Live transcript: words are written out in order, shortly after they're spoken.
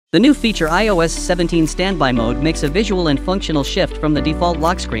The new feature iOS 17 Standby mode makes a visual and functional shift from the default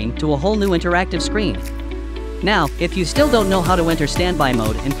lock screen to a whole new interactive screen. Now, if you still don't know how to enter Standby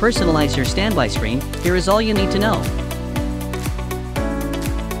mode and personalize your Standby screen, here is all you need to know.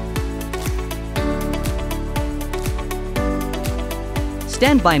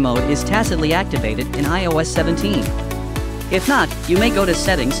 Standby mode is tacitly activated in iOS 17. If not, you may go to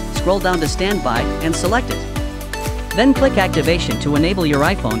Settings, scroll down to Standby, and select it. Then click Activation to enable your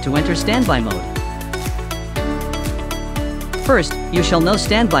iPhone to enter Standby mode. First, you shall know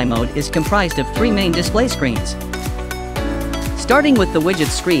Standby mode is comprised of three main display screens. Starting with the widget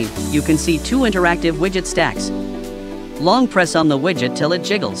screen, you can see two interactive widget stacks. Long press on the widget till it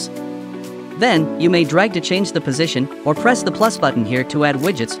jiggles. Then, you may drag to change the position, or press the plus button here to add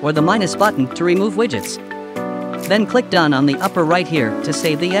widgets or the minus button to remove widgets. Then click Done on the upper right here to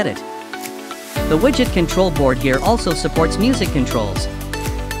save the edit. The widget control board here also supports music controls.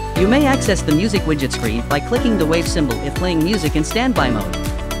 You may access the music widget screen by clicking the wave symbol if playing music in Standby mode.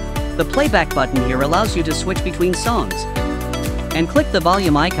 The playback button here allows you to switch between songs. And click the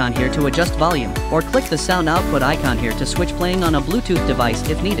volume icon here to adjust volume, or click the sound output icon here to switch playing on a Bluetooth device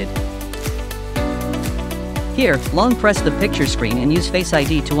if needed. Here, long press the picture screen and use Face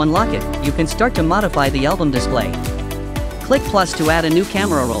ID to unlock it. You can start to modify the album display. Click plus to add a new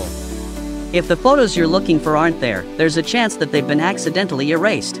camera roll. If the photos you're looking for aren't there, there's a chance that they've been accidentally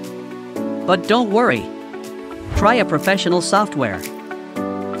erased. But don't worry. Try a professional software.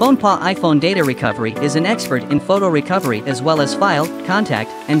 FonePaw iPhone Data Recovery is an expert in photo recovery as well as file, contact,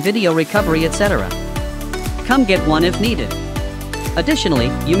 and video recovery, etc. Come get one if needed.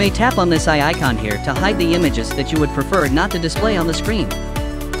 Additionally, you may tap on this eye icon here to hide the images that you would prefer not to display on the screen.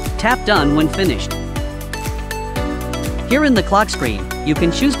 Tap Done when finished. Here in the clock screen, you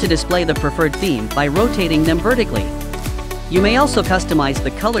can choose to display the preferred theme by rotating them vertically. You may also customize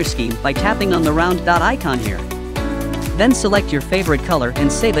the color scheme by tapping on the round dot icon here. Then select your favorite color and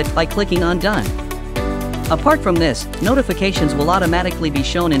save it by clicking on Done. Apart from this, notifications will automatically be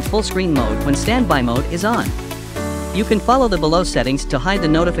shown in full screen mode when Standby mode is on. You can follow the below settings to hide the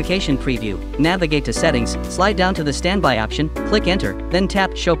notification preview, navigate to Settings, slide down to the Standby option, click Enter, then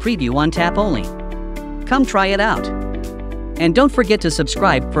tap Show Preview on tap only. Come try it out. And don't forget to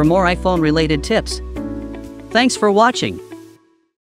subscribe for more iPhone related tips. Thanks for watching.